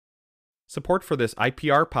Support for this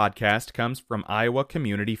IPR podcast comes from Iowa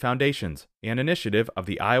Community Foundations, an initiative of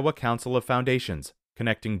the Iowa Council of Foundations,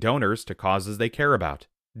 connecting donors to causes they care about.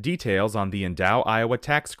 Details on the Endow Iowa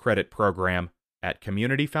Tax Credit Program at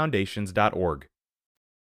communityfoundations.org.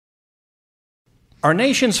 Our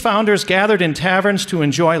nation's founders gathered in taverns to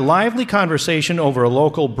enjoy lively conversation over a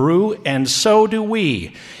local brew, and so do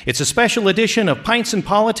we. It's a special edition of Pints and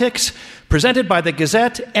Politics, presented by the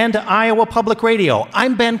Gazette and Iowa Public Radio.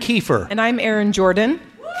 I'm Ben Kiefer. And I'm Erin Jordan.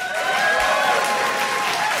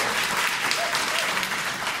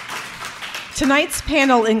 Tonight's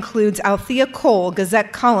panel includes Althea Cole,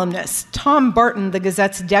 Gazette columnist, Tom Barton, the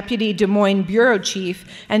Gazette's deputy Des Moines bureau chief,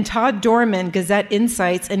 and Todd Dorman, Gazette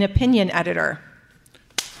Insights and opinion editor.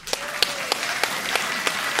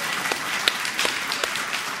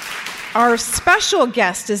 Our special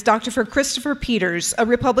guest is Dr. Christopher Peters, a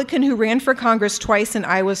Republican who ran for Congress twice in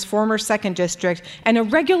Iowa's former 2nd District and a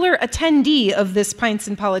regular attendee of this Pints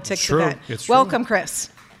and Politics event. It's Welcome, Chris.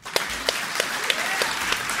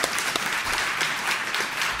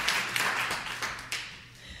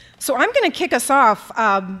 So I'm going to kick us off.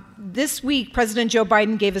 This week, President Joe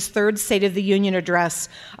Biden gave his third State of the Union address.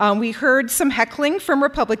 We heard some heckling from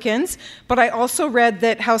Republicans, but I also read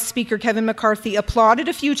that House Speaker Kevin McCarthy applauded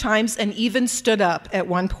a few times and even stood up at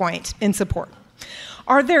one point in support.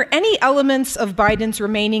 Are there any elements of Biden's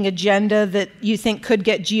remaining agenda that you think could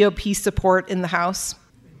get GOP support in the House?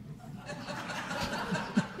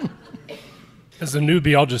 As a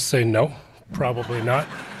newbie, I'll just say no, probably not.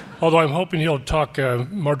 Although I'm hoping he'll talk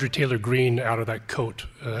Marjorie Taylor Greene out of that coat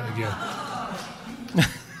again.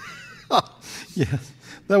 Yeah,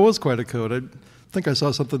 that was quite a coat. I think I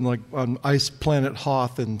saw something like on Ice Planet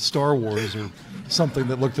Hoth in Star Wars or something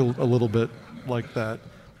that looked a little bit like that.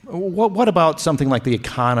 What about something like the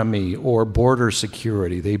economy or border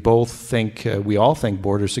security? They both think, we all think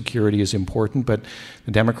border security is important, but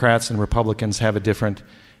the Democrats and Republicans have a different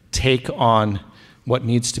take on what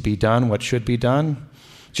needs to be done, what should be done.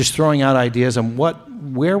 Just throwing out ideas on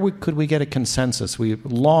could we get a consensus? We're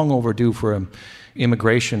long overdue for an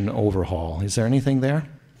immigration overhaul. Is there anything there?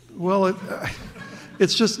 Well,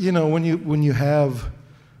 it's just, when you have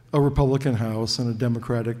a Republican House and a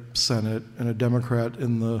Democratic Senate and a Democrat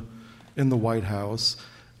in the White House,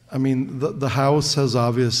 I mean, the House has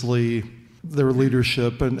obviously, their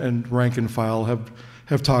leadership and rank and file have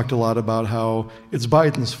talked a lot about how it's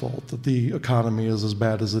Biden's fault that the economy is as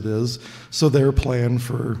bad as it is. So their plan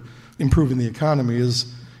for improving the economy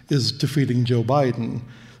is defeating Joe Biden.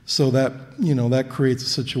 So that creates a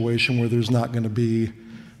situation where there's not going to be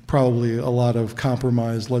probably a lot of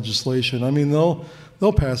compromise legislation. I mean, they'll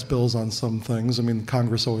pass bills on some things. I mean,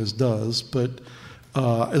 Congress always does. But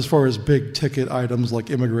as far as big ticket items like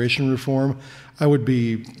immigration reform, I would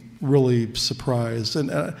be really surprised.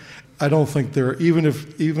 And I don't think even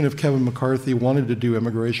if Kevin McCarthy wanted to do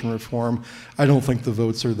immigration reform, I don't think the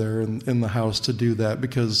votes are there in the House to do that,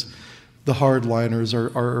 because the hardliners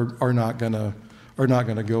are not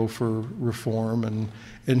gonna go for reform,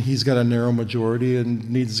 and he's got a narrow majority and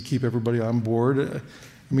needs to keep everybody on board.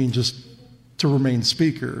 I mean, just to remain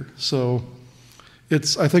speaker. So I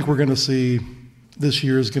think we're going to see this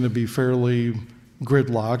year is going to be fairly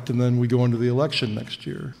gridlocked, and then we go into the election next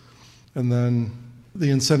year, and then the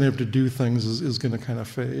incentive to do things is going to kind of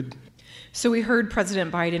fade. So we heard President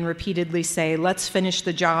Biden repeatedly say, let's finish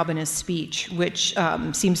the job, in his speech, which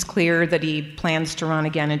seems clear that he plans to run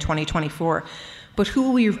again in 2024. But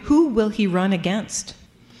who will he run against?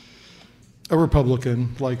 A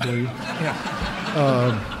Republican, likely.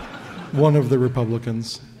 One of the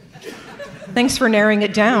Republicans. Thanks for narrowing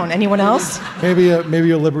it down. Anyone else? Maybe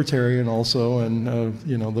a libertarian also, and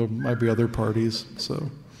there might be other parties. So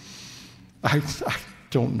I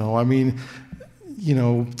don't know. I mean,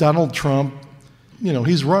 Donald Trump,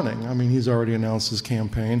 he's running. I mean, he's already announced his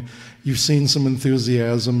campaign. You've seen some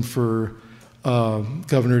enthusiasm for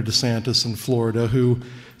Governor DeSantis in Florida, who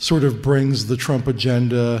sort of brings the Trump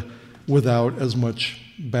agenda without as much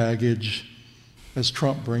baggage as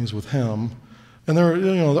Trump brings with him. And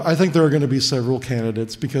I think there are going to be several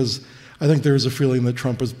candidates, because I think there's a feeling that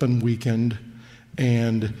Trump has been weakened,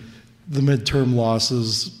 and the midterm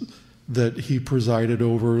losses that he presided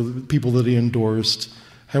over, the people that he endorsed,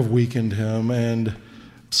 have weakened him. And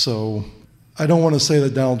so I don't want to say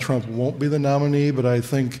that Donald Trump won't be the nominee, but I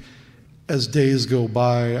think as days go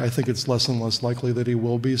by, I think it's less and less likely that he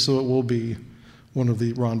will be. So it will be one of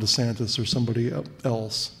the Ron DeSantis or somebody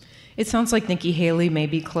else. It sounds like Nikki Haley may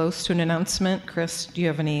be close to an announcement. Chris, do you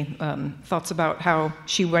have any thoughts about how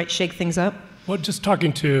she might shake things up? Well, just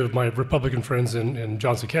talking to my Republican friends in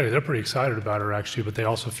Johnson County, they're pretty excited about her, actually, but they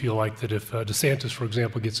also feel like that if DeSantis, for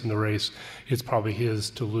example, gets in the race, it's probably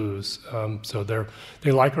his to lose. So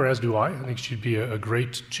they like her, as do I. I think she'd be a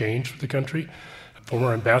great change for the country.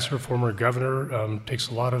 Former ambassador, former governor, takes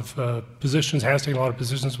a lot of positions, has taken a lot of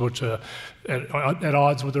positions which at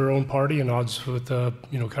odds with their own party and odds with, kind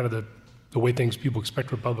of the way people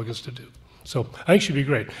expect Republicans to do. So I think she'd be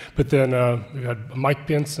great. But then we had Mike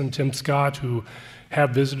Pence and Tim Scott who have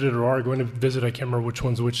visited or are going to visit. I can't remember which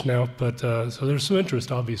one's which now, but so there's some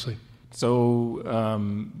interest, obviously. So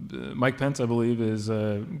Mike Pence, I believe, is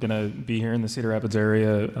going to be here in the Cedar Rapids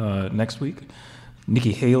area next week.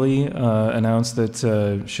 Nikki Haley announced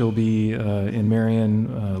that she'll be in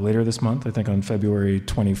Marion later this month, I think on February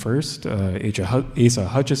 21st. Asa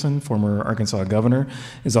Hutchinson, former Arkansas governor,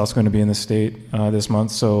 is also going to be in the state this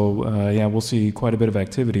month. So, we'll see quite a bit of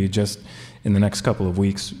activity just in the next couple of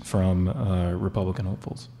weeks from Republican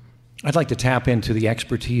hopefuls. I'd like to tap into the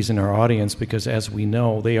expertise in our audience because, as we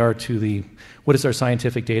know, they are what does our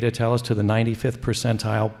scientific data tell us, to the 95th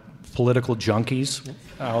percentile political junkies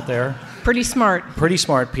out there. Pretty smart. Pretty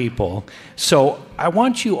smart people. So I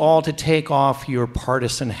want you all to take off your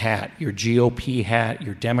partisan hat, your GOP hat,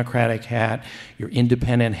 your Democratic hat, your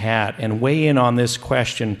independent hat, and weigh in on this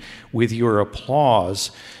question with your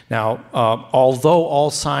applause. Now, although all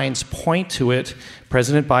signs point to it,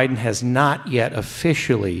 President Biden has not yet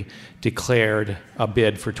officially declared a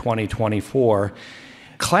bid for 2024.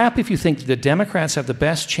 Clap if you think the Democrats have the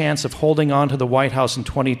best chance of holding on to the White House in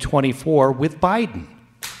 2024 with Biden.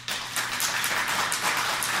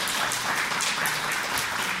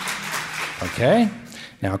 Okay.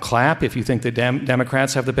 Now clap if you think the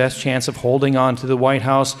Democrats have the best chance of holding on to the White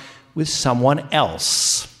House with someone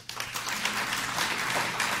else.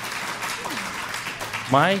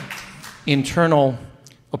 My internal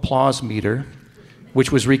applause meter,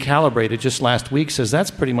 which was recalibrated just last week, says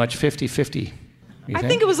that's pretty much 50-50. I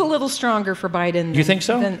think it was a little stronger for Biden you think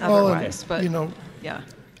so? than otherwise. But yeah.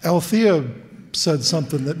 Althea said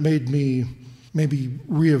something that made me maybe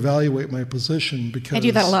reevaluate my position because I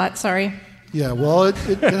do that a lot, sorry. Yeah, well, it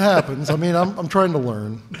happens. I mean, I'm trying to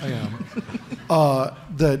learn. I am.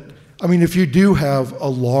 If you do have a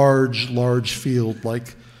large field,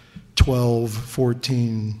 like 12,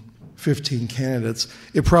 14, 15 candidates,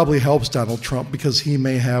 it probably helps Donald Trump because he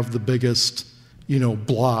may have the biggest,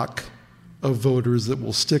 block of voters that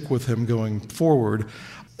will stick with him going forward.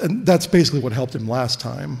 And that's basically what helped him last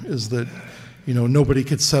time, is that, nobody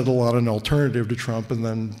could settle on an alternative to Trump, and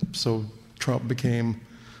then so Trump became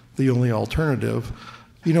the only alternative.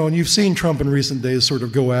 And you've seen Trump in recent days sort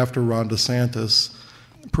of go after Ron DeSantis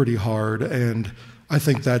pretty hard, and I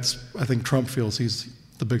think Trump feels he's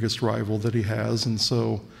the biggest rival that he has, and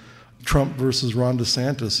so Trump versus Ron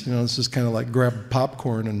DeSantis, it's just kind of like grab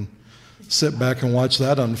popcorn and sit back and watch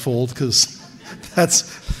that unfold, because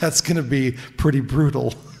that's going to be pretty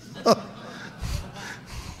brutal.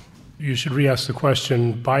 You should re-ask the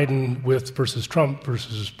question: Biden versus Trump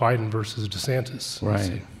versus Biden versus DeSantis.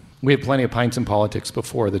 Right. We have plenty of pints in politics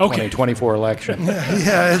before the 2024 election.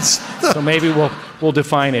 Yeah, so maybe we'll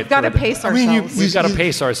define it. We've got to pace ourselves. We've got to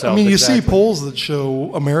pace ourselves. You see polls that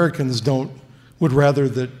show Americans would rather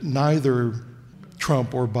that neither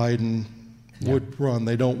Trump or Biden would run.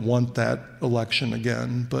 They don't want that election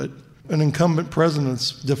again. But an incumbent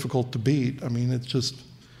president's difficult to beat. It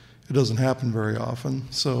doesn't happen very often.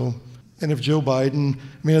 So, and if Joe Biden,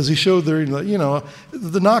 as he showed there,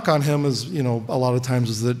 the knock on him is, a lot of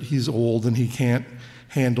times is that he's old and he can't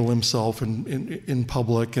handle himself in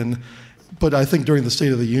public. But I think during the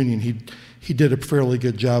State of the Union, he did a fairly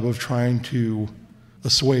good job of trying to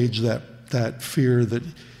assuage that fear that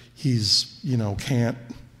he's, can't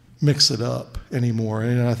mix it up anymore.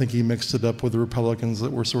 And I think he mixed it up with the Republicans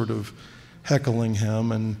that were sort of heckling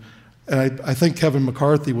him. And I think Kevin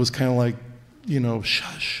McCarthy was kind of like,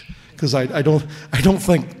 shush, because I don't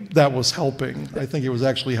think that was helping. I think it was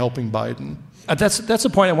actually helping Biden. That's the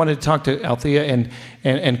point I wanted to talk to Althea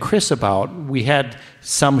and Chris about. We had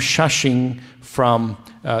some shushing from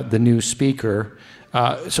the new speaker.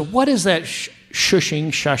 So what is that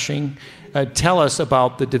shushing? Tell us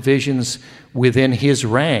about the divisions within his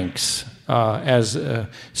ranks as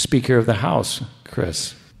Speaker of the House,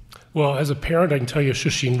 Chris. Well, as a parent, I can tell you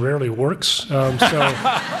shushing rarely works.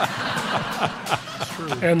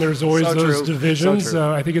 And there's always those divisions.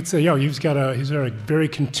 I think it's he's got a very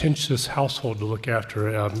contentious household to look after.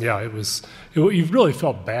 You really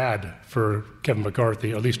felt bad for Kevin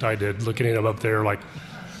McCarthy. At least I did, looking at him up there like,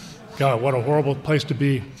 God, what a horrible place to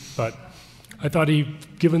be. But I thought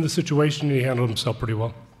given the situation, he handled himself pretty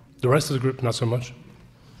well. The rest of the group, not so much.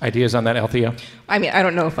 Ideas on that, Althea? I mean, I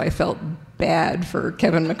don't know if I felt bad for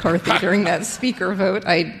Kevin McCarthy during that speaker vote.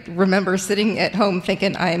 I remember sitting at home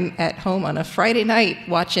thinking I'm at home on a Friday night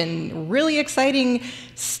watching really exciting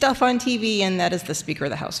stuff on TV, and that is the Speaker of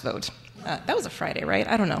the House vote. That was a Friday, right?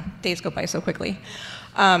 I don't know. Days go by so quickly.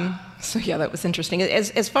 So yeah, that was interesting.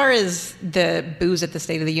 As far as the booze at the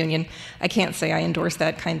State of the Union, I can't say I endorse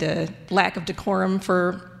that kind of lack of decorum,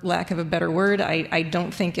 for lack of a better word. I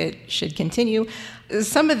don't think it should continue.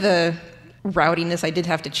 Some of the rowdiness I did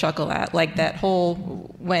have to chuckle at, like that whole,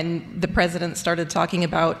 when the president started talking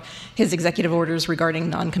about his executive orders regarding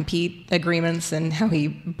non-compete agreements and how he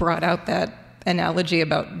brought out that analogy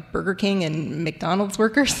about Burger King and McDonald's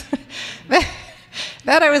workers.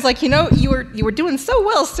 That I was like, you were doing so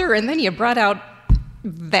well, sir, and then you brought out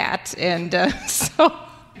that, and so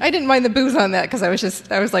I didn't mind the booze on that, because I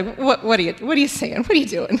was like, what are you saying? What are you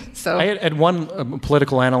doing? So I had one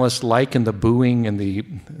political analyst liken the booing and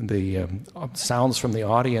the sounds from the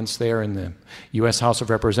audience there in the U.S. House of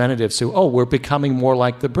Representatives to, we're becoming more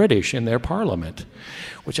like the British in their parliament,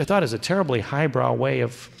 which I thought is a terribly highbrow way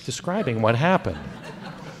of describing what happened.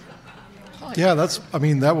 Yeah,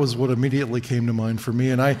 that was what immediately came to mind for me,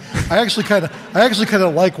 and I actually kind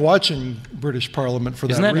of like watching British Parliament for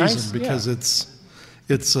that reason, nice? Because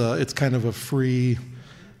it's kind of a free.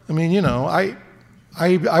 I mean,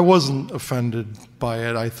 I wasn't offended by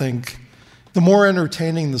it. I think the more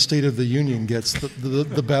entertaining the State of the Union gets,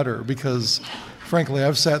 the better, because frankly,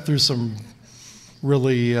 I've sat through some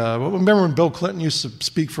really. Remember when Bill Clinton used to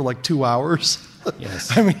speak for like 2 hours?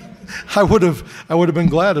 Yes. I mean, I would have been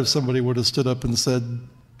glad if somebody would have stood up and said,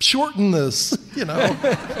 "Shorten this,"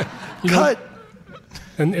 cut.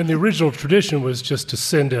 And the original tradition was just to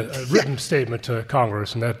send a written statement to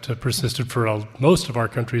Congress, and that persisted for most of our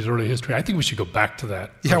country's early history. I think we should go back to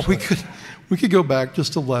that. Yeah, personally. we could go back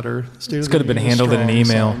just a letter. This could have been handled in an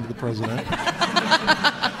email to the president.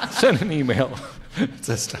 Send an email.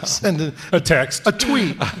 Send a text, a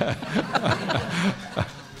tweet.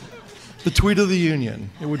 The tweet of the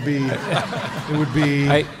Union. It would be.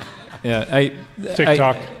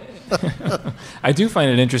 TikTok. I do find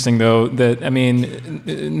it interesting, though, that, I mean,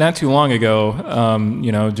 not too long ago,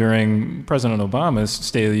 during President Obama's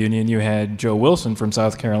State of the Union, you had Joe Wilson from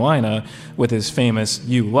South Carolina with his famous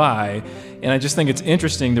 "You Lie." And I just think it's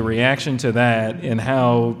interesting, the reaction to that and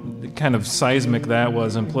how kind of seismic that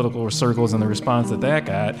was in political circles and the response that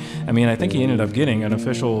got. I mean, I think he ended up getting an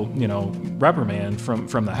official, reprimand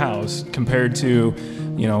from the House compared to,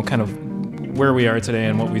 kind of where we are today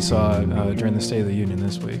and what we saw during the State of the Union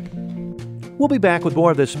this week. We'll be back with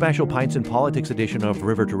more of this special Pints and Politics edition of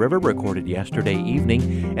River to River, recorded yesterday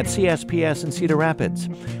evening at CSPS in Cedar Rapids.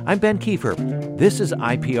 I'm Ben Kiefer. This is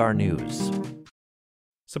IPR News.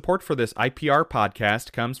 Support for this IPR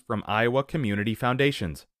podcast comes from Iowa Community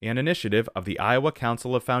Foundations, an initiative of the Iowa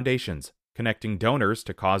Council of Foundations, connecting donors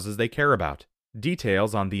to causes they care about.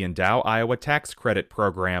 Details on the Endow Iowa Tax Credit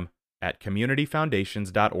Program at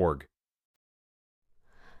communityfoundations.org.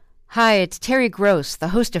 Hi, it's Terry Gross, the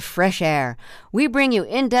host of Fresh Air. We bring you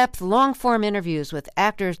in-depth, long-form interviews with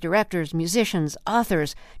actors, directors, musicians,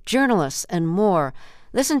 authors, journalists, and more.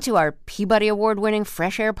 Listen to our Peabody Award-winning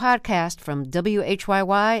Fresh Air podcast from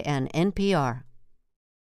WHYY and NPR.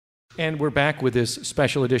 And we're back with this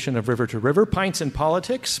special edition of River to River, Pints and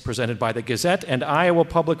Politics, presented by the Gazette and Iowa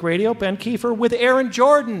Public Radio. Ben Kiefer with Aaron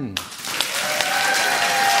Jordan.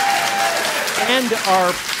 And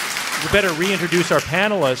we better reintroduce our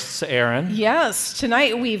panelists, Aaron. Yes,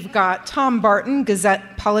 tonight we've got Tom Barton,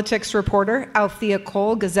 Gazette politics reporter, Althea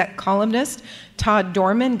Cole, Gazette columnist, Todd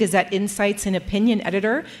Dorman, Gazette Insights and opinion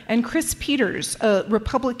editor, and Chris Peters, a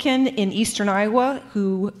Republican in Eastern Iowa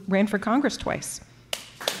who ran for Congress twice.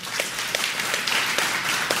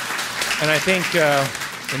 And I think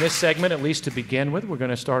in this segment, at least to begin with, we're going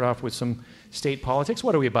to start off with some state politics.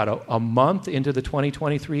 What are we, about a month into the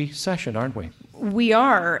 2023 session, aren't we? We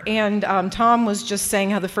are, and Tom was just saying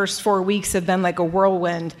how the first 4 weeks have been like a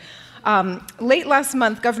whirlwind. Late last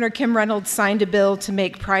month, Governor Kim Reynolds signed a bill to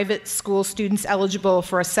make private school students eligible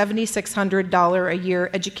for a $7,600 a year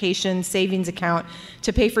education savings account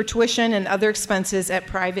to pay for tuition and other expenses at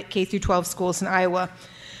private K-12 schools in Iowa.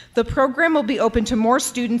 The program will be open to more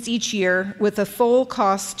students each year, with a full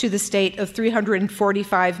cost to the state of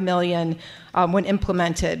 $345 million when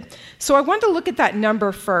implemented. So I want to look at that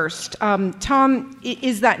number first. Tom,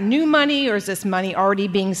 is that new money, or is this money already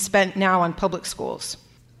being spent now on public schools?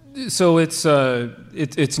 So it's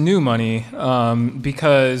new money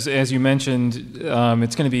because, as you mentioned,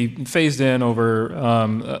 it's going to be phased in over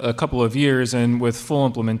a couple of years, and with full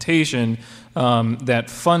implementation, that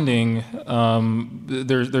funding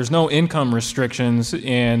there's no income restrictions,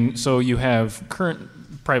 and so you have current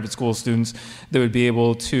private school students that would be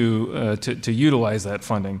able to utilize that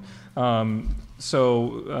funding.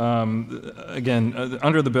 Again,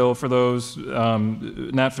 under the bill, for those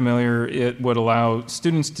not familiar, it would allow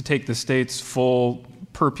students to take the state's full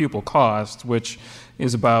per pupil cost, which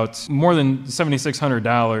is about more than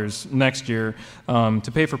 $7,600 next year,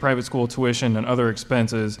 to pay for private school tuition and other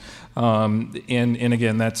expenses. And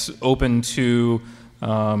again, that's open to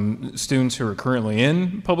students who are currently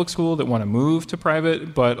in public school that want to move to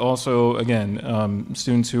private, but also, again,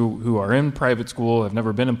 students who are in private school, have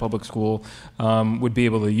never been in public school, would be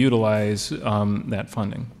able to utilize that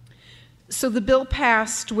funding. So the bill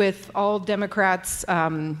passed with all Democrats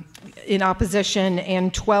in opposition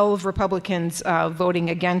and 12 Republicans voting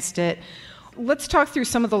against it. Let's talk through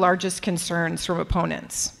some of the largest concerns from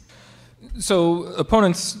opponents. So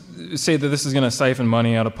opponents say that this is going to siphon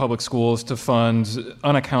money out of public schools to fund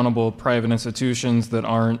unaccountable private institutions that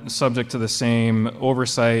aren't subject to the same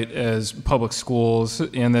oversight as public schools,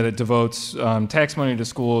 and that it devotes tax money to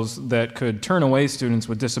schools that could turn away students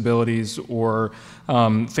with disabilities or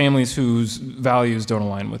families whose values don't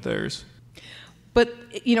align with theirs. But,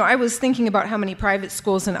 I was thinking about how many private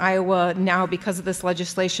schools in Iowa now, because of this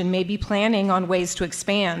legislation, may be planning on ways to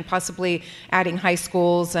expand, possibly adding high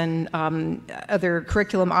schools and other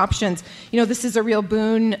curriculum options. This is a real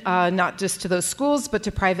boon, not just to those schools, but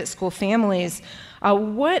to private school families.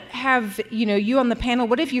 What have, you on the panel,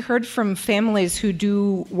 what have you heard from families who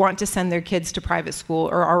do want to send their kids to private school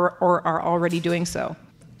or are already doing so?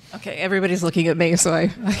 Okay, everybody's looking at me, so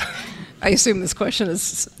I assume this question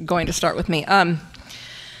is going to start with me.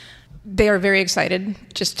 They are very excited.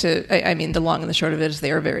 The long and the short of it is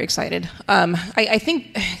they are very excited. I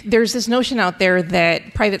think there's this notion out there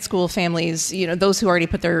that private school families, those who already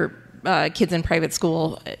put their kids in private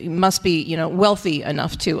school must be, wealthy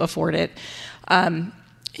enough to afford it.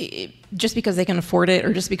 Just because they can afford it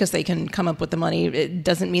or just because they can come up with the money, it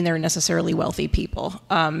doesn't mean they're necessarily wealthy people.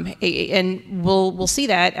 And we'll see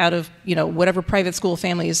that out of whatever private school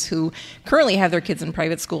families who currently have their kids in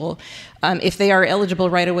private school. If they are eligible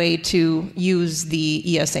right away to use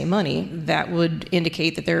the ESA money, that would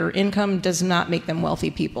indicate that their income does not make them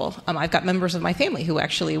wealthy people. I've got members of my family who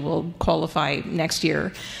actually will qualify next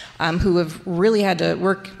year, who have really had to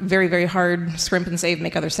work very, very hard, scrimp and save,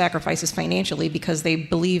 make other sacrifices financially because they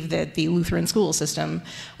believe that the Lutheran school system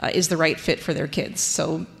is the right fit for their kids.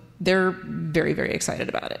 So they're very, very excited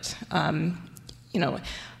about it.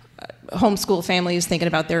 Homeschool families thinking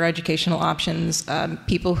about their educational options,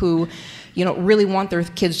 people who, really want their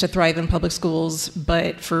kids to thrive in public schools,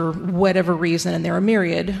 but for whatever reason, and there are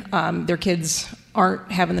myriad, their kids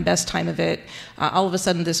aren't having the best time of it. All of a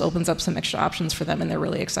sudden, this opens up some extra options for them, and they're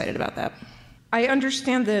really excited about that. I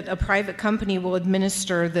understand that a private company will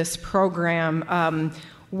administer this program.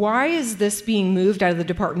 Why is this being moved out of the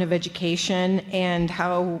Department of Education, and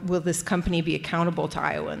how will this company be accountable to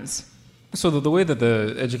Iowans? So the way that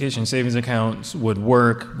the education savings accounts would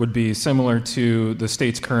work would be similar to the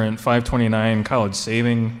state's current 529 college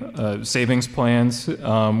savings plans,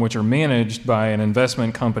 which are managed by an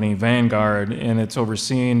investment company, Vanguard, and it's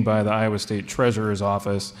overseen by the Iowa State Treasurer's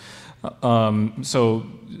Office. So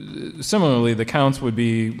similarly, the accounts would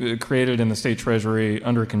be created in the state treasury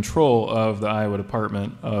under control of the Iowa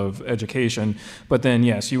Department of Education. But then,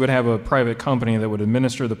 yes, you would have a private company that would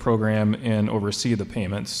administer the program and oversee the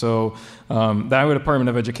payments. So the Iowa Department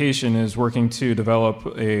of Education is working to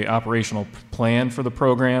develop a operational plan for the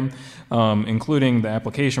program, including the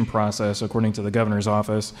application process, according to the governor's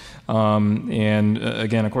office. And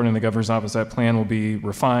again, according to the governor's office, that plan will be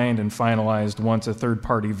refined and finalized once a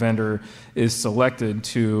third-party vendor is selected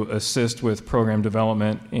to assist with program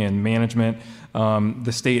development and management.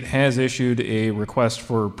 The state has issued a request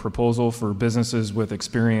for proposal for businesses with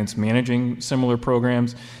experience managing similar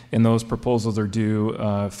programs, and those proposals are due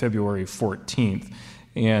February 14th.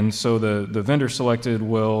 And so the vendor selected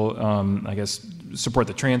will, support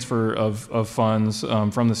the transfer of funds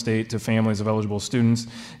from the state to families of eligible students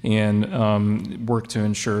and work to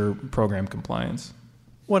ensure program compliance.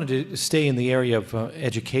 Wanted to stay in the area of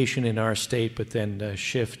education in our state, but then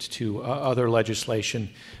shift to other legislation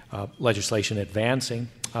advancing,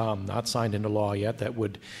 not signed into law yet, that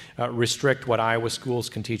would restrict what Iowa schools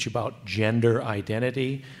can teach about gender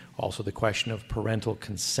identity Also the question of parental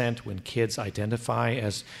consent when kids identify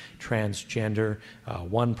as transgender.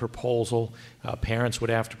 One proposal, parents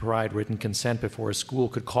would have to provide written consent before a school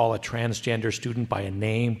could call a transgender student by a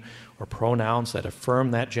name or pronouns that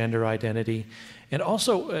affirm that gender identity. And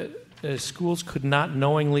also, schools could not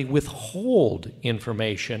knowingly withhold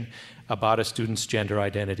information about a student's gender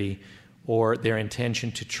identity or their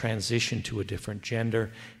intention to transition to a different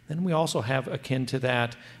gender. Then we also have, akin to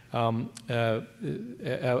that,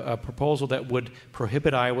 a proposal that would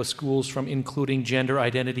prohibit Iowa schools from including gender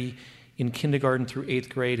identity in kindergarten through 8th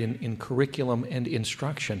grade in curriculum and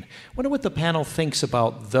instruction. I wonder what the panel thinks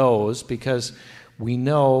about those, because we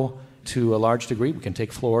know to a large degree, we can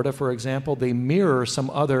take Florida, for example, they mirror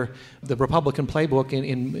the Republican playbook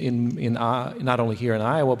in not only here in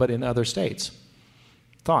Iowa, but in other states.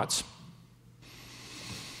 Thoughts?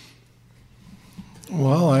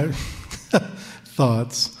 Well,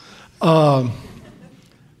 thoughts. I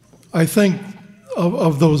think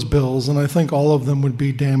of those bills, and I think all of them would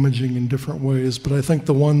be damaging in different ways, but I think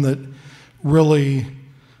the one that really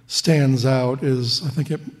stands out is, I think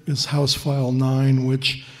it is House File 9,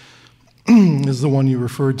 which is the one you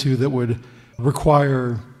referred to, that would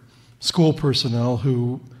require school personnel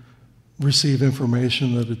who receive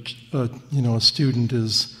information that a student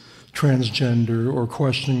is transgender or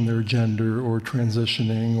questioning their gender or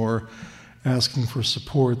transitioning or asking for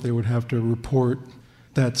support, they would have to report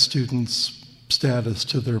that student's status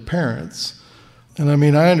to their parents. And I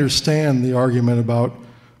mean, I understand the argument about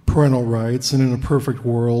parental rights, and in a perfect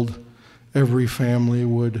world, every family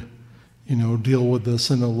would, deal with this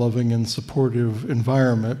in a loving and supportive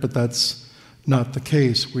environment, but that's not the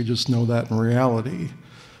case. We just know that in reality.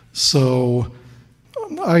 So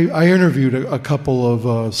I interviewed a couple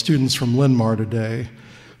of students from Linn-Mar today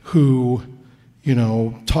who,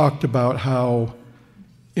 talked about how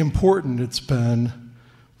important it's been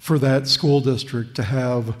for that school district to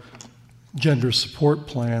have gender support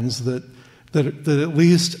plans that at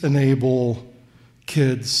least enable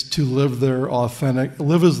kids to live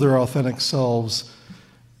as their authentic selves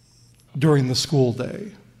during the school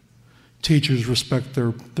day. Teachers respect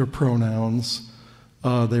their pronouns.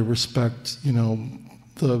 They respect,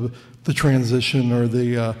 the transition or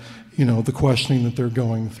the questioning that they're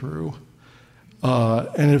going through.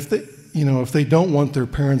 And if they don't want their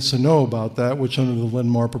parents to know about that, which under the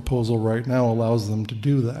Linn-Mar proposal right now allows them to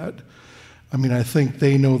do that, I mean, I think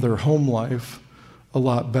they know their home life a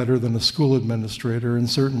lot better than a school administrator and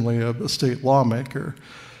certainly a state lawmaker.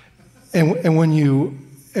 And when you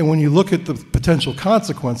look at the potential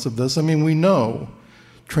consequence of this, I mean, we know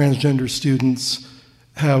transgender students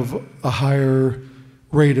have a higher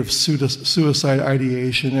rate of suicide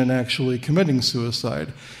ideation and actually committing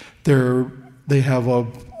suicide. They have a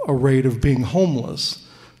rate of being homeless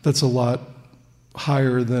that's a lot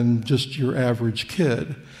higher than just your average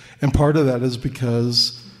kid. And part of that is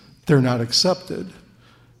because they're not accepted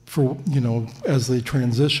for, as they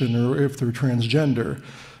transition or if they're transgender.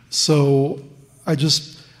 So I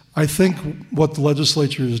think what the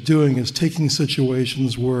legislature is doing is taking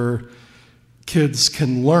situations where kids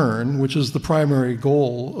can learn, which is the primary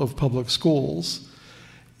goal of public schools,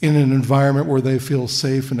 in an environment where they feel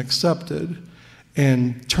safe and accepted,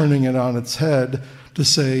 and turning it on its head to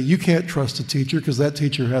say, you can't trust a teacher because that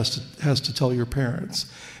teacher has to tell your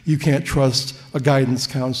parents. You can't trust a guidance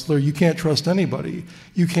counselor. You can't trust anybody.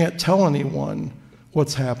 You can't tell anyone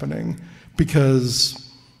what's happening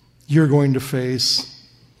because you're going to face,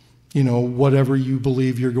 whatever you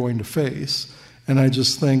believe you're going to face. And I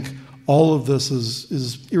just think all of this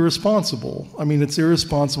is irresponsible. I mean, it's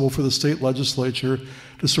irresponsible for the state legislature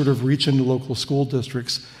to sort of reach into local school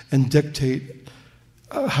districts and dictate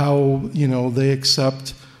how, they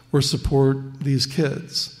accept or support these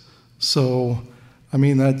kids. So, I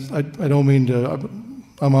mean, I don't mean to.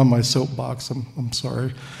 I'm on my soapbox. I'm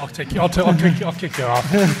sorry. I'll kick you off.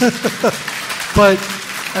 But,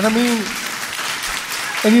 and I mean,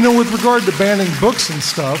 and with regard to banning books and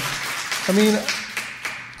stuff, I mean,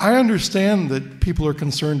 I understand that people are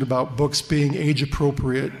concerned about books being age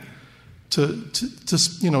appropriate to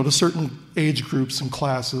certain age groups and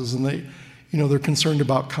classes, and they're concerned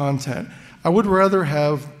about content. I would rather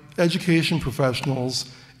have education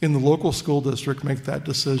professionals in the local school district make that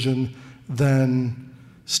decision than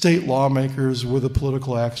state lawmakers with a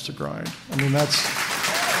political axe to grind. I mean, that's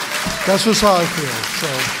just how I feel.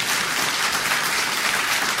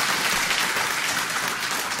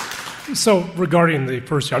 So regarding the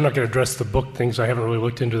first, I'm not going to address the book things. I haven't really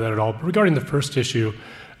looked into that at all. But regarding the first issue,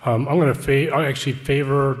 I actually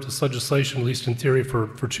favor this legislation, at least in theory,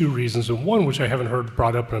 for two reasons. And one, which I haven't heard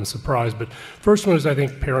brought up, and I'm surprised. But first one is I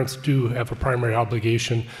think parents do have a primary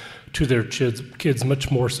obligation to their kids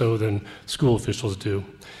much more so than school officials do.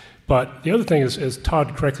 But the other thing is, as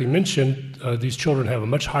Todd correctly mentioned, these children have a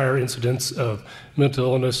much higher incidence of mental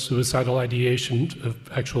illness, suicidal ideation, of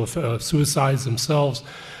actual suicides themselves.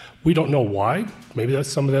 We don't know why. Maybe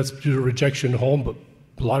some of that's due to rejection at home, but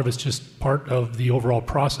a lot of it's just part of the overall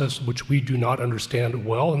process, which we do not understand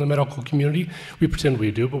well in the medical community. We pretend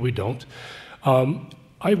we do, but we don't.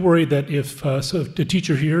 I worry that if the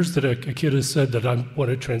teacher hears that a kid has said that I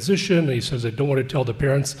want to transition, and he says I don't want to tell the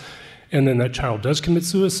parents, and then that child does commit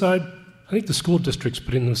suicide, I think the school district's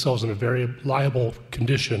putting themselves in a very liable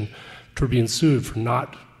condition for being sued for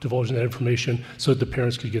not divulging that information so that the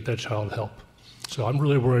parents could get that child help. So I'm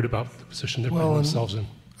really worried about the position they're putting themselves in.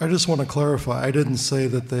 I just want to clarify, I didn't say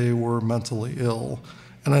that they were mentally ill.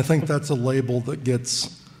 And I think that's a label that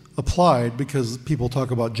gets applied because people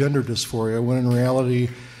talk about gender dysphoria, when in reality,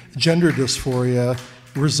 gender dysphoria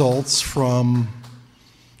results from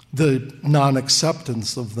the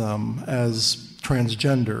non-acceptance of them as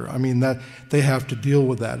transgender. I mean, that they have to deal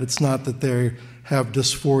with that. It's not that they have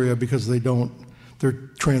dysphoria because they're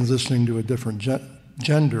transitioning to a different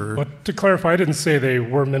gender. But to clarify, I didn't say they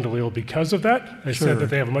were mentally ill because of that. I said that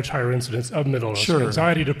they have a much higher incidence of mental illness,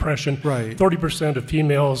 anxiety, depression. Right. 30% of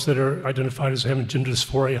females that are identified as having gender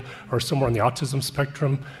dysphoria are somewhere on the autism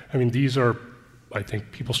spectrum. I mean, these are, I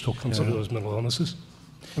think people still consider those mental illnesses.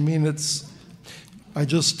 I mean,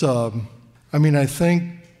 I think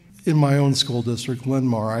in my own school district,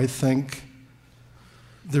 Linn-Mar, I think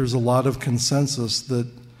there's a lot of consensus that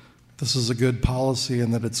this is a good policy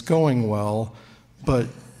and that it's going well, but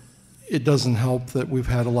it doesn't help that we've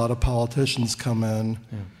had a lot of politicians come in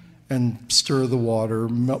and stir the water,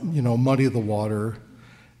 muddy the water,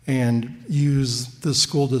 and use the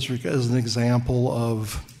school district as an example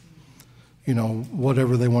of,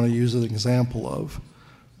 whatever they want to use as an example of.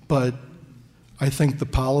 But I think the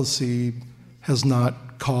policy has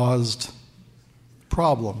not caused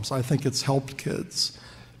problems. I think it's helped kids,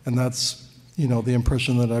 and that's the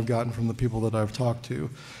impression that I've gotten from the people that I've talked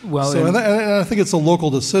to. Well, and I think it's a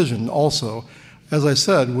local decision also. As I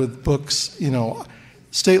said, with books,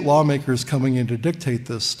 state lawmakers coming in to dictate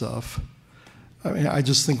this stuff. I mean, I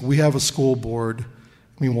just think we have a school board.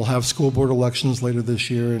 I mean, we'll have school board elections later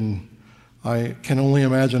this year, and I can only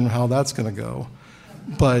imagine how that's going to go.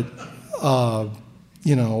 But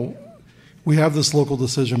we have this local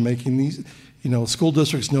decision making. These, school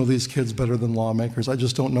districts know these kids better than lawmakers. I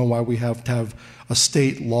just don't know why we have to have a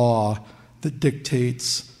state law that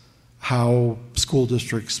dictates how school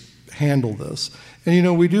districts handle this.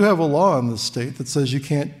 And we do have a law in this state that says you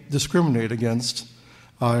can't discriminate against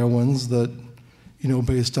Iowans that,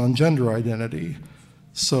 based on gender identity.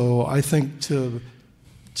 So I think to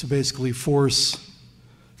basically force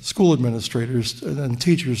school administrators and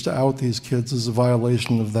teachers to out these kids is a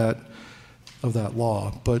violation of that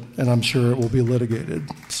law, and I'm sure it will be litigated.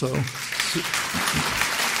 So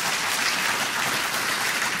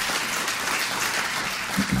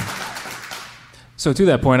to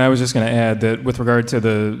that point, I was just going to add that with regard to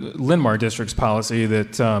the Linn-Mar district's policy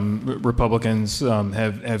that Republicans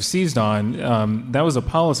have seized on, that was a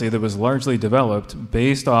policy that was largely developed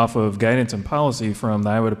based off of guidance and policy from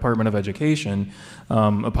the Iowa Department of Education,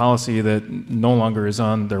 a policy that no longer is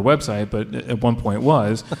on their website, but at one point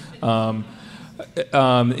was. And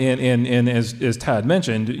as Todd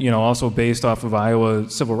mentioned, also based off of Iowa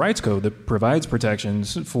Civil Rights Code that provides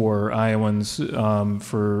protections for Iowans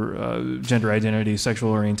for gender identity, sexual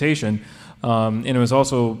orientation. And it was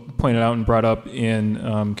also pointed out and brought up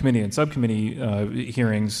in committee and subcommittee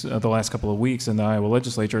hearings the last couple of weeks in the Iowa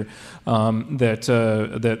legislature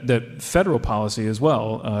that federal policy as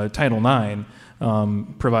well, Title IX,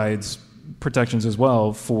 provides protections as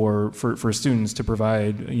well for students to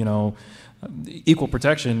provide, equal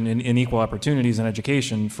protection and equal opportunities in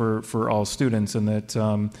education for all students, and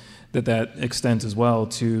that extends as well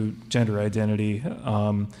to gender identity.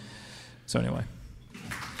 So anyway.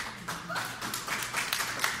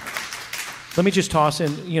 Let me just toss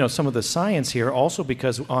in, some of the science here, also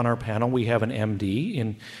because on our panel we have an MD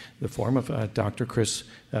in the form of Dr. Chris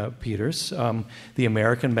Peters. The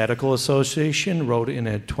American Medical Association wrote in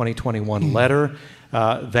a 2021 letter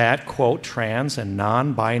that, quote, trans and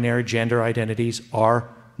non-binary gender identities are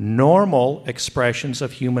normal expressions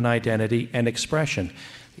of human identity and expression.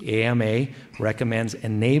 The AMA recommends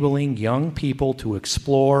enabling young people to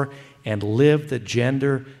explore and live the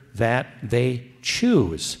gender that they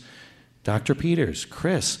choose. Dr. Peters,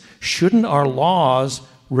 Chris, shouldn't our laws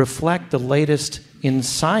reflect the latest in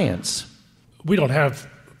science. We don't have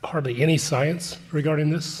hardly any science regarding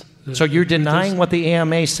this. So you're denying what the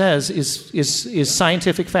AMA says is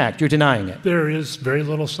scientific fact. You're denying it. There is very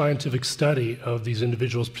little scientific study of these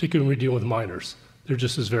individuals, particularly when we deal with minors. There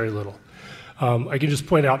just is very little. I can just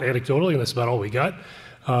point out anecdotally, and that's about all we got,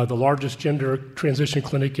 the largest gender transition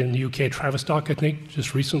clinic in the UK, Tavistock, I think,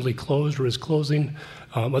 just recently closed or is closing.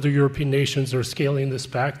 Other European nations are scaling this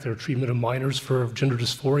back, their treatment of minors for gender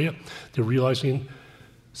dysphoria. They're realizing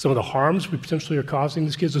some of the harms we potentially are causing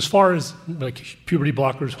these kids, as far as like puberty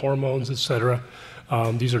blockers, hormones, etc.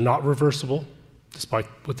 These are not reversible, despite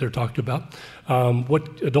what they're talking about.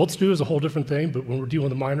 What adults do is a whole different thing, but when we're dealing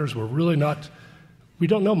with the minors, we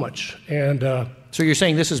don't know much. And so you're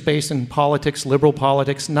saying this is based in politics, liberal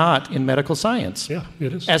politics, not in medical science? Yeah,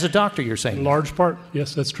 it is. As a doctor, you're saying? In large part,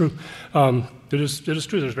 yes, that's true. It is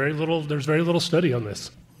true. There's very little study on this.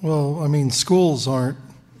 Well, I mean, schools aren't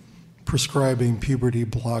prescribing puberty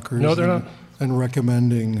blockers. No, they're not. And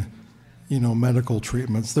recommending, medical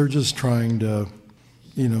treatments. They're just trying to,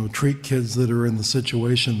 treat kids that are in the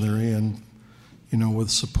situation they're in, with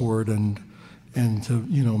support and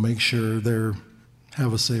to, make sure they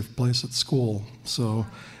have a safe place at school. So,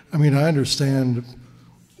 I mean, I understand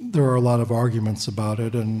there are a lot of arguments about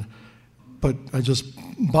it, but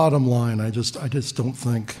bottom line, I just don't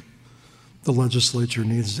think the legislature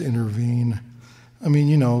needs to intervene. I mean,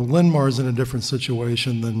 Linn-Mar's in a different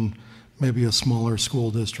situation than maybe a smaller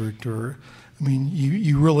school district,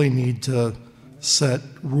 you really need to set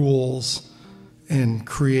rules and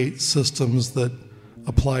create systems that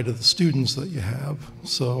apply to the students that you have.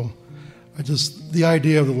 So the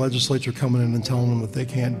idea of the legislature coming in and telling them that they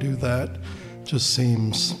can't do that just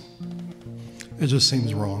seems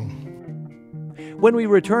wrong. When we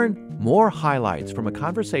return, more highlights from a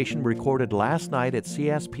conversation recorded last night at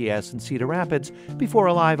CSPS in Cedar Rapids before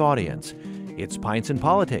a live audience. It's Pints and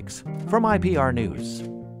Politics from IPR News.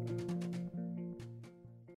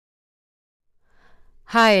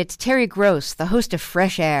 Hi, it's Terry Gross, the host of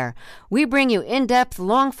Fresh Air. We bring you in-depth,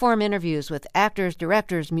 long-form interviews with actors,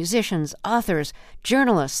 directors, musicians, authors,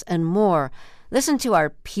 journalists, and more. Listen to our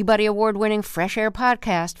Peabody Award-winning Fresh Air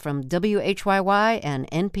podcast from WHYY and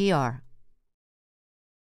NPR.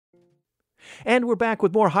 And we're back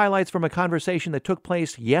with more highlights from a conversation that took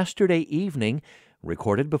place yesterday evening,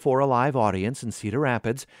 recorded before a live audience in Cedar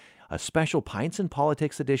Rapids, a special Pints and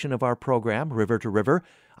Politics edition of our program, River to River,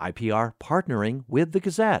 IPR partnering with the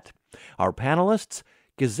Gazette. Our panelists,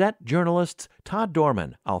 Gazette journalists Todd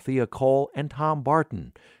Dorman, Althea Cole, and Tom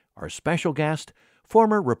Barton. Our special guest,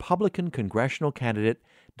 former Republican congressional candidate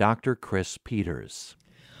Dr. Chris Peters.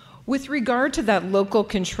 With regard to that local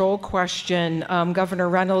control question, Governor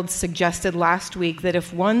Reynolds suggested last week that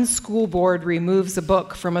if one school board removes a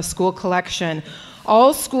book from a school collection,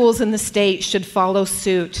 all schools in the state should follow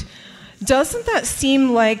suit. Doesn't that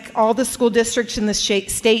seem like all the school districts in the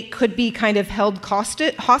state could be kind of held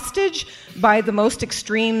hostage by the most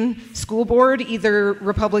extreme school board, either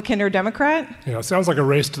Republican or Democrat? It sounds like a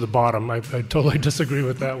race to the bottom. I totally disagree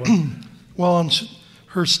with that one. Well,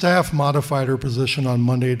 her staff modified her position on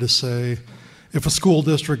Monday to say if a school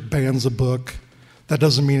district bans a book, that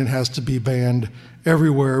doesn't mean it has to be banned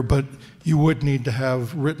everywhere, but you would need to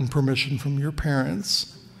have written permission from your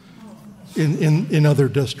parents in other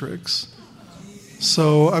districts.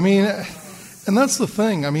 So, I mean, and that's the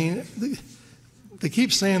thing. I mean, they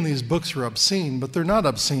keep saying these books are obscene, but they're not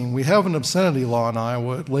obscene. We have an obscenity law in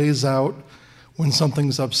Iowa. It lays out when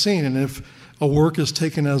something's obscene, and if a work is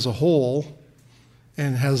taken as a whole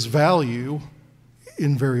and has value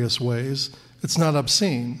in various ways, it's not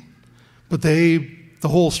obscene. But the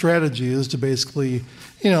whole strategy is to basically,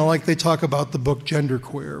 like they talk about the book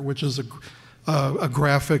Genderqueer, which is a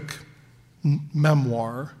graphic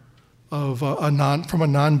memoir of from a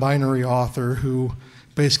non-binary author who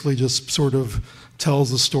basically just sort of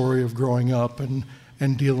tells the story of growing up and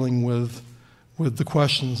dealing with the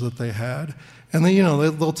questions that they had. And then,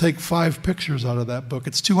 they'll take 5 pictures out of that book.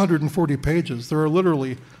 It's 240 pages. There are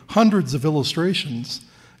literally hundreds of illustrations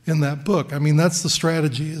in that book. I mean, that's the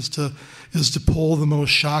strategy, is to pull the most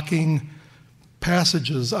shocking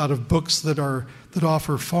passages out of books that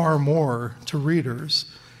offer far more to readers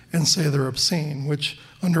and say they're obscene, which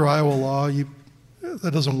under Iowa law,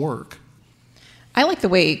 that doesn't work. I like the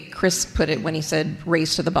way Chris put it when he said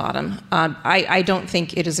race to the bottom. I don't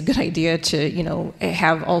think it is a good idea to,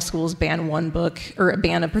 have all schools ban one book or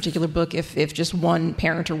ban a particular book if just one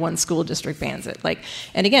parent or one school district bans it.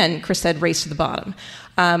 And again, Chris said race to the bottom.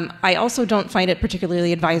 I also don't find it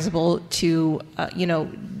particularly advisable to,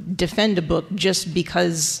 defend a book just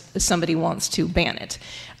because somebody wants to ban it.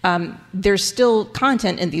 there's still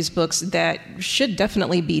content in these books that should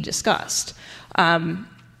definitely be discussed. Having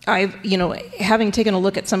taken a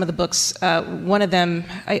look at some of the books, one of them,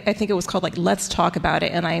 I think it was called Let's Talk About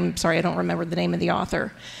It, and I'm sorry, I don't remember the name of the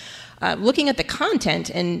author. Looking at the content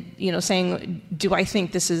and, saying, do I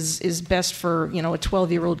think this is best for, a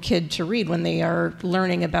 12-year-old kid to read when they are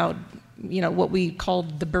learning about, what we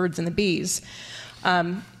called the birds and the bees.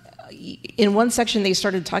 In one section, they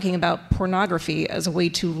started talking about pornography as a way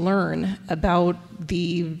to learn about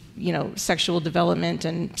the, sexual development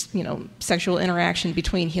and, sexual interaction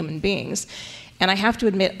between human beings. And I have to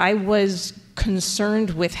admit, I was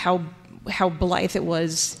concerned with how blithe it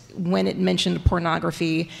was when it mentioned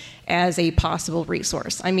pornography as a possible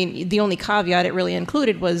resource. I mean, the only caveat it really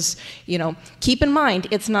included was, keep in mind,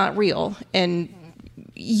 it's not real. And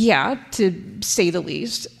yeah, to say the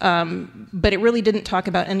least. But it really didn't talk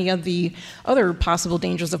about any of the other possible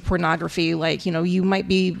dangers of pornography, like, you might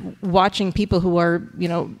be watching people who are,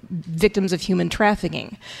 victims of human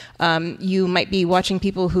trafficking. You might be watching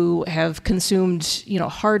people who have consumed,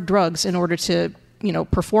 hard drugs in order to,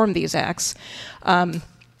 perform these acts.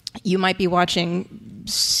 You might be watching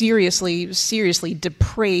seriously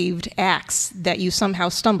depraved acts that you somehow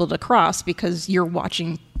stumbled across because you're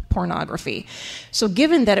watching pornography. So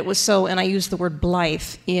given that it was so, and I use the word blithe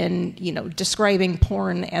in, describing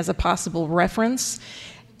porn as a possible reference,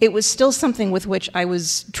 it was still something with which I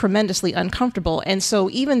was tremendously uncomfortable. And so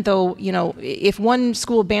even though, if one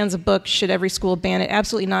school bans a book, should every school ban it?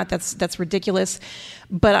 Absolutely not. That's ridiculous.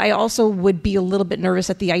 But I also would be a little bit nervous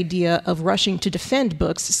at the idea of rushing to defend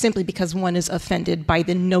books simply because one is offended by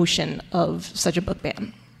the notion of such a book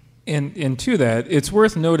ban. And to that, it's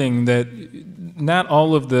worth noting that not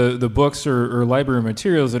all of the books or library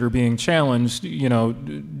materials that are being challenged,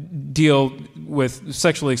 deal with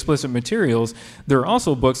sexually explicit materials. There are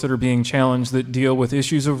also books that are being challenged that deal with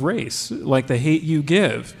issues of race, like The Hate U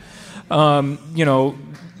Give.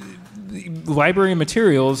 Library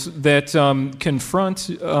materials that confront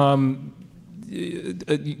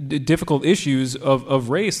difficult issues of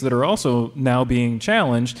race that are also now being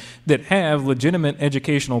challenged that have legitimate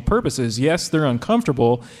educational purposes. Yes, they're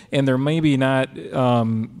uncomfortable, and there may be not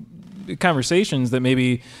conversations that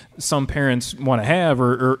maybe some parents want to have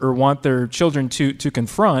or want their children to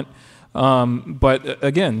confront, but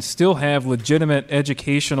again, still have legitimate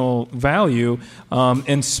educational value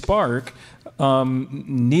and spark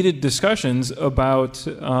needed discussions about,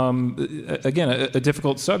 again, a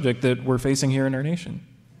difficult subject that we're facing here in our nation.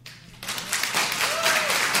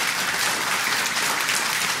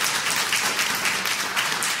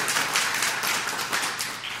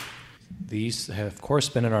 These have, of course,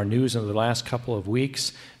 been in our news in the last couple of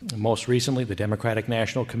weeks. Most recently, the Democratic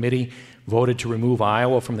National Committee voted to remove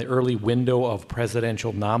Iowa from the early window of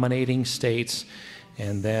presidential nominating states.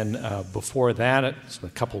 And then before that, a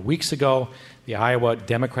couple of weeks ago, the Iowa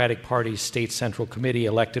Democratic Party State Central Committee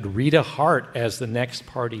elected Rita Hart as the next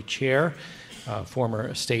party chair,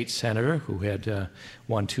 former state senator who had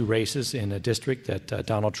won 2 races in a district that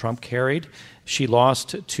Donald Trump carried. She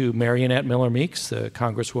lost to Marionette Miller Meeks, the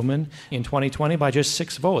congresswoman, in 2020 by just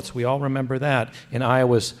 6 votes. We all remember that in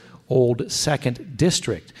Iowa's old 2nd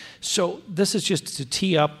district. So this is just to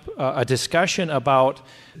tee up a discussion about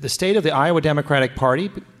the state of the Iowa Democratic Party,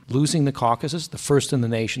 losing the caucuses, the first in the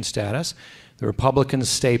nation status. The Republicans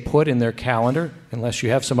stay put in their calendar, unless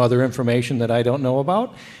you have some other information that I don't know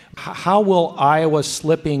about. How will Iowa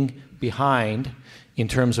slipping behind in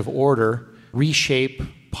terms of order reshape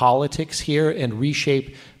politics here and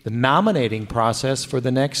reshape the nominating process for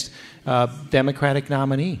the next Democratic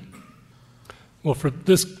nominee? Well, for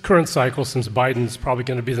this current cycle, since Biden's probably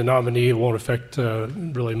going to be the nominee, it won't affect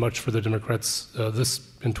really much for the Democrats this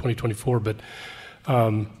in 2024. But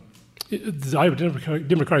the Iowa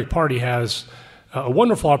Democratic Party has a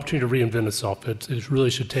wonderful opportunity to reinvent itself. It really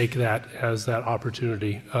should take that as that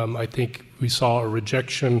opportunity. I think we saw a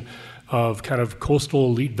rejection of kind of coastal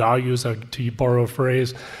elite values, to borrow a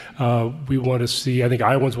phrase. We want to see, I think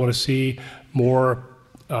Iowans want to see more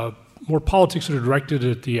politics that are directed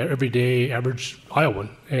at the everyday average Iowan.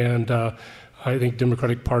 And I think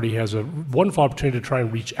Democratic Party has a wonderful opportunity to try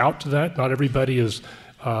and reach out to that. Not everybody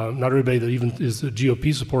that even is the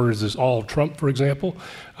GOP supporters is all Trump, for example.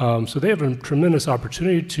 So they have a tremendous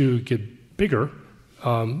opportunity to get bigger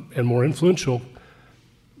and more influential,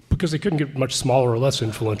 because they couldn't get much smaller or less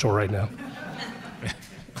influential right now.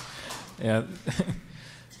 Yeah.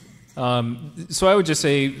 So I would just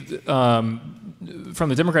say, from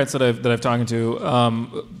the Democrats that I've talked to,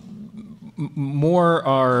 more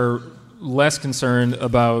are less concerned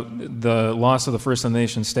about the loss of the First in the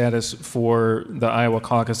Nation status for the Iowa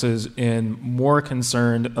caucuses and more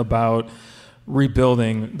concerned about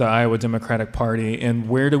rebuilding the Iowa Democratic Party, and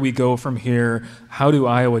where do we go from here? How do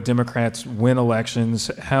Iowa Democrats win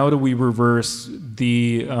elections? How do we reverse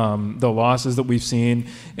the losses that we've seen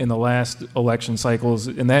in the last election cycles?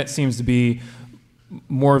 And that seems to be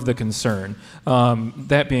more of the concern.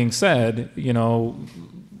 That being said,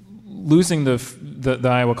 losing the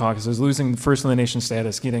Iowa caucuses, losing First in the Nation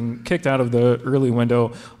status, getting kicked out of the early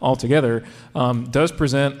window altogether, does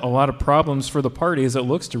present a lot of problems for the party as it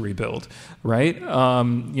looks to rebuild, right? It's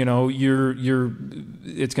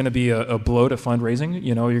going to be a blow to fundraising.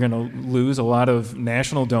 You're going to lose a lot of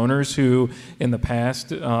national donors who, in the past,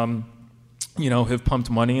 have pumped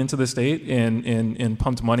money into the state and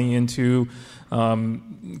pumped money into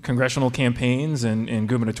congressional campaigns and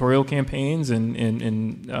gubernatorial campaigns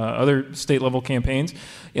and other state-level campaigns.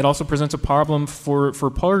 It also presents a problem for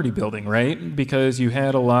party building, right? Because you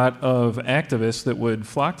had a lot of activists that would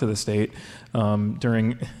flock to the state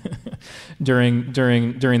during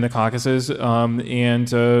the caucuses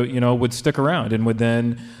and would stick around and would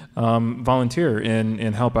then volunteer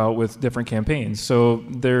and help out with different campaigns. So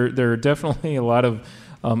there are definitely a lot of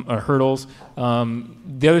hurdles.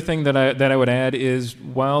 The other thing that I would add is,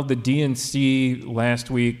 while the DNC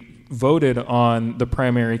last week voted on the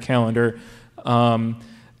primary calendar,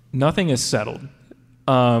 nothing is settled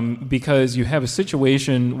because you have a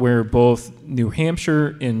situation where both New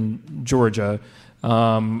Hampshire and Georgia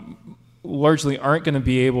largely aren't going to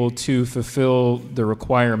be able to fulfill the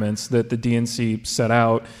requirements that the DNC set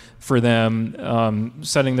out for them,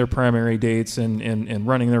 setting their primary dates and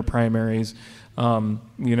running their primaries.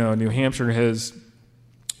 New Hampshire has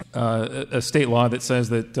a state law that says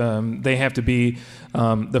that they have to be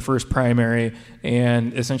the first primary,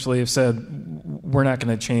 and essentially have said, we're not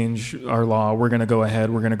going to change our law. We're going to go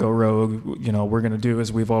ahead. We're going to go rogue. We're going to do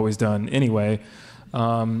as we've always done anyway.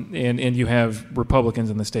 And you have Republicans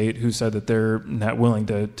in the state who said that they're not willing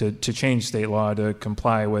to change state law to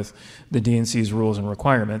comply with the DNC's rules and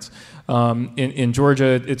requirements. In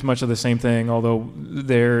Georgia, it's much of the same thing, although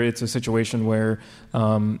there it's a situation where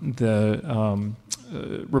the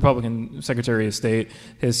Republican Secretary of State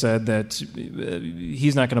has said that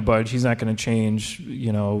he's not going to budge, he's not going to change,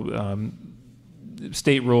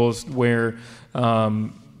 state rules where,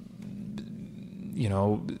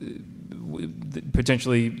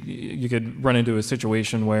 potentially you could run into a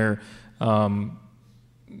situation where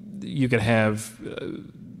you could have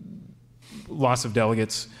loss of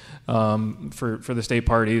delegates for the state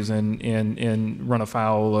parties and run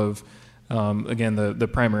afoul of again the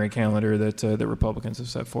primary calendar that the Republicans have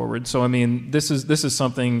set forward. So I mean, this is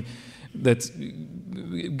something that's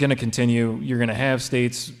going to continue. You're going to have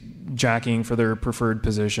states jockeying for their preferred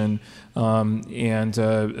position, and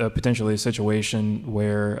potentially a situation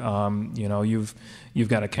where you've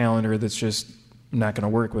got a calendar that's just not going to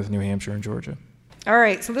work with New Hampshire and Georgia. All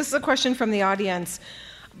right, so this is a question from the audience.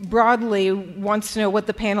 Broadly wants to know what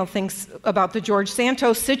the panel thinks about the George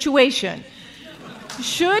Santos situation.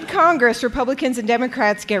 Should Congress, Republicans and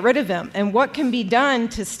Democrats, get rid of him? And what can be done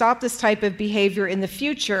to stop this type of behavior in the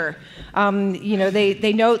future?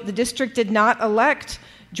 They note the district did not elect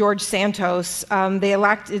George Santos. They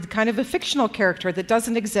elected kind of a fictional character that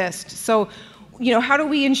doesn't exist. So, how do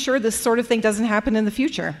we ensure this sort of thing doesn't happen in the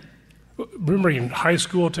future? Remember in high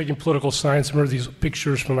school taking political science, remember these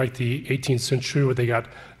pictures from like the 18th century where they got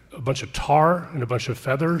a bunch of tar and a bunch of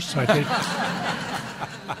feathers? I think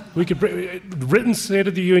we could written State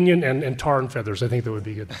of the Union and tar and feathers. I think that would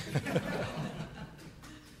be good.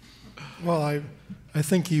 Well, I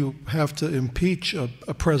think you have to impeach a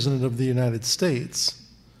president of the United States,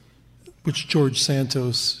 which George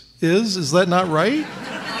Santos is. Is that not right?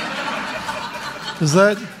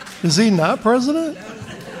 Is he not president?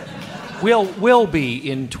 Will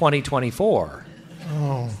be in 2024.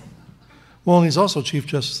 Oh. Well, and he's also Chief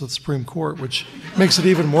Justice of the Supreme Court, which makes it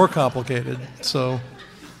even more complicated. So,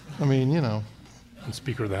 I mean, And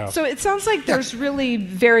Speaker of the House. So it sounds like there's really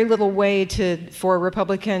very little way for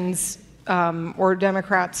Republicans or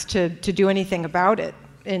Democrats to do anything about it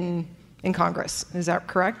in Congress. Is that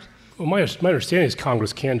correct? Well, my understanding is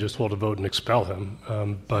Congress can just hold a vote and expel him,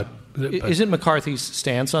 but isn't McCarthy's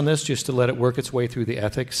stance on this just to let it work its way through the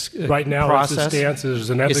ethics right now, process? His stance is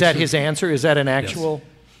an ethics. Is that his answer? Is that an actual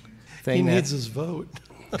thing? He needs his vote.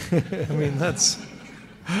 I mean, that's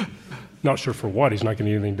not sure for what. He's not going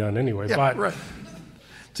to get anything done anyway. Yeah, but right.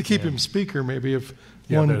 To keep him speaker, maybe if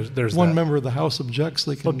there's one that. member of the House objects,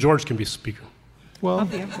 they can. Well, George can be speaker. Well,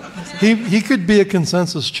 he could be a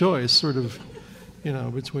consensus choice, sort of,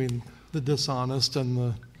 between the dishonest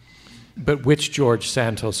and But which George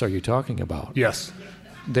Santos are you talking about? Yes.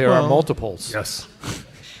 There are multiples. Yes.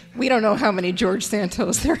 We don't know how many George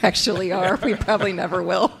Santos there actually are. We probably never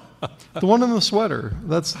will. The one in the sweater.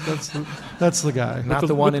 That's the guy. Not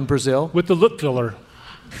the one in Brazil? With the lip filler.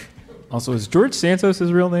 Also, is George Santos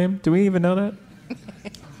his real name? Do we even know that?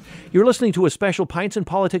 You're listening to a special Pints and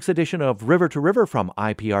Politics edition of River to River from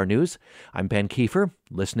IPR News. I'm Ben Kiefer,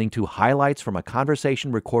 listening to highlights from a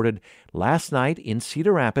conversation recorded last night in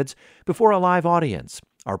Cedar Rapids before a live audience.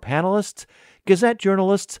 Our panelists, Gazette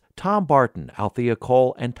journalists Tom Barton, Althea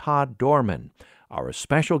Cole, and Todd Dorman. Our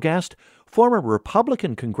special guest, former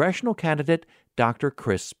Republican congressional candidate Dr.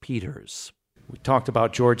 Chris Peters. We talked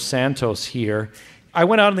about George Santos here. I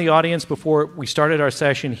went out in the audience before we started our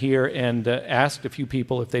session here and asked a few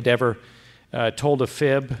people if they'd ever told a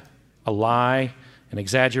fib, a lie, an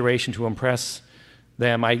exaggeration to impress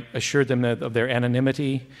them. I assured them of their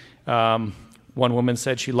anonymity. One woman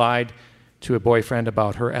said she lied to a boyfriend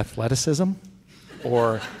about her athleticism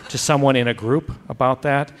or to someone in a group about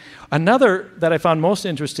that. Another that I found most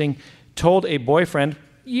interesting told a boyfriend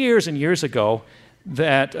years and years ago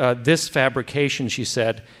that this fabrication, she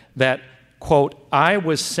said, that, quote, I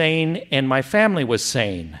was sane and my family was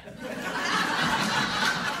sane.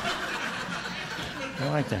 I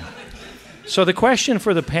like that. So the question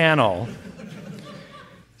for the panel,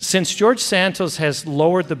 since George Santos has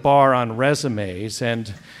lowered the bar on resumes,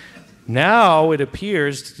 and now it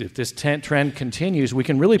appears, if this trend continues, we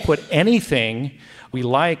can really put anything we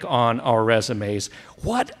like on our resumes.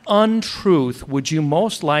 What untruth would you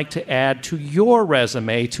most like to add to your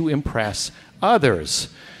resume to impress others?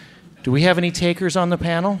 Do we have any takers on the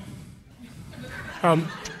panel?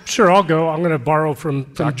 Sure, I'll go. I'm going to borrow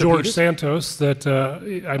from George Peters? Santos that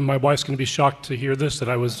my wife's going to be shocked to hear this, that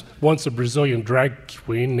I was once a Brazilian drag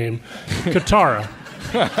queen named Katara.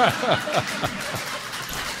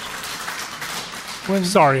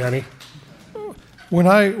 Sorry, honey. When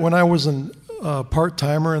I was a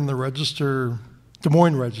part-timer in the Register, Des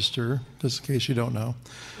Moines Register, just in case you don't know,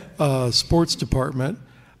 sports department,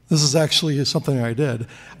 this is actually something I did.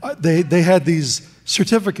 They had these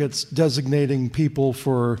certificates designating people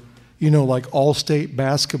for, like all-state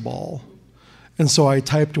basketball, and so I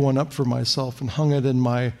typed one up for myself and hung it in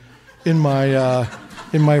my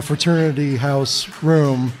fraternity house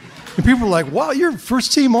room. And people were like, wow, you're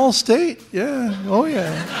first team all-state? Yeah, oh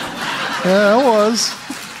yeah. Yeah, I was.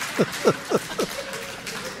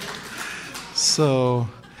 So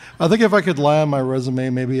I think if I could lie on my resume,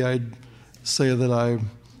 maybe I'd say that I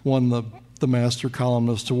won the Master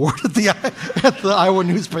Columnist Award at the Iowa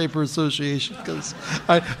Newspaper Association, because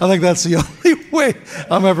I think that's the only way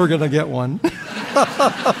I'm ever going to get one.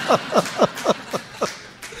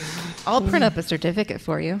 I'll print up a certificate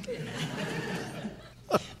for you.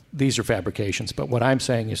 These are fabrications, but what I'm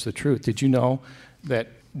saying is the truth. Did you know that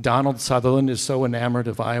Donald Sutherland is so enamored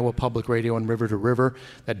of Iowa Public Radio and River to River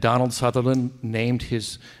that Donald Sutherland named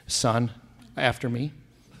his son after me?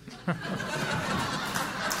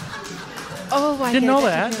 Oh, I Didn't know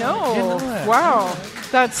that. No. Didn't know that. Wow.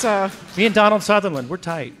 That's Me and Donald Sutherland, we're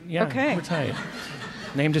tight. Yeah, Okay. we're tight.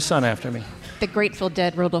 Named his son after me. The Grateful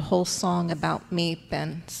Dead wrote a whole song about me,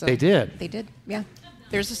 Ben. So They did? They did, yeah.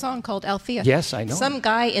 There's a song called Althea. Yes, I know. Some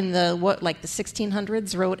guy in the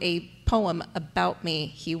 1600s wrote a poem about me.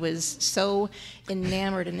 He was so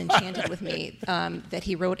enamored and enchanted with me that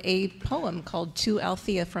he wrote a poem called To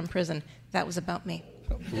Althea from Prison. That was about me.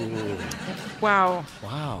 wow.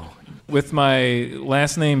 Wow. With my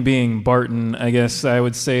last name being Barton, I guess I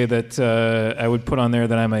would say that I would put on there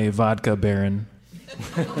that I'm a vodka baron.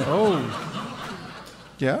 Oh.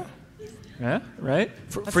 Yeah? Yeah, right?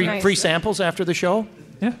 Free nice. free samples after the show?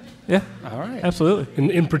 Yeah. All right.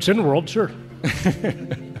 Absolutely. In pretend world, sure.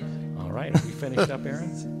 All right. Are we finished up,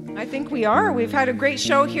 Aaron? I think we are. We've had a great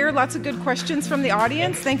show here. Lots of good questions from the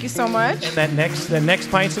audience. Thank you so much. The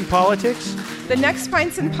next Pints in Politics? The next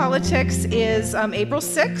Pints in Politics is April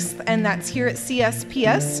 6th, and that's here at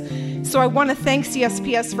CSPS. So I want to thank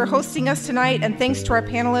CSPS for hosting us tonight, and thanks to our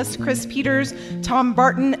panelists, Chris Peters, Tom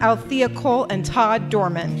Barton, Althea Cole, and Todd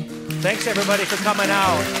Dorman. Thanks, everybody, for coming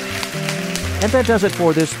out. And that does it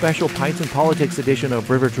for this special Pints and Politics edition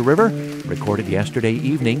of River to River, recorded yesterday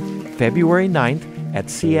evening, February 9th, at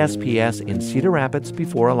CSPS in Cedar Rapids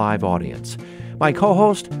before a live audience. My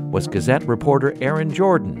co-host was Gazette reporter Aaron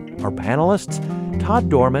Jordan. Our panelists, Todd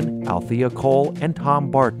Dorman, Althea Cole, and Tom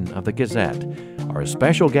Barton of the Gazette. Our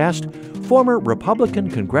special guest, former Republican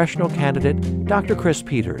congressional candidate Dr. Chris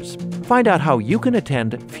Peters. Find out how you can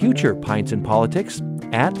attend future Pints in Politics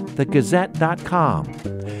at thegazette.com.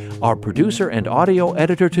 Our producer and audio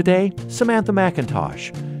editor today, Samantha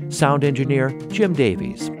McIntosh. Sound engineer, Jim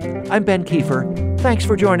Davies. I'm Ben Kiefer. Thanks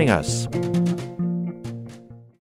for joining us.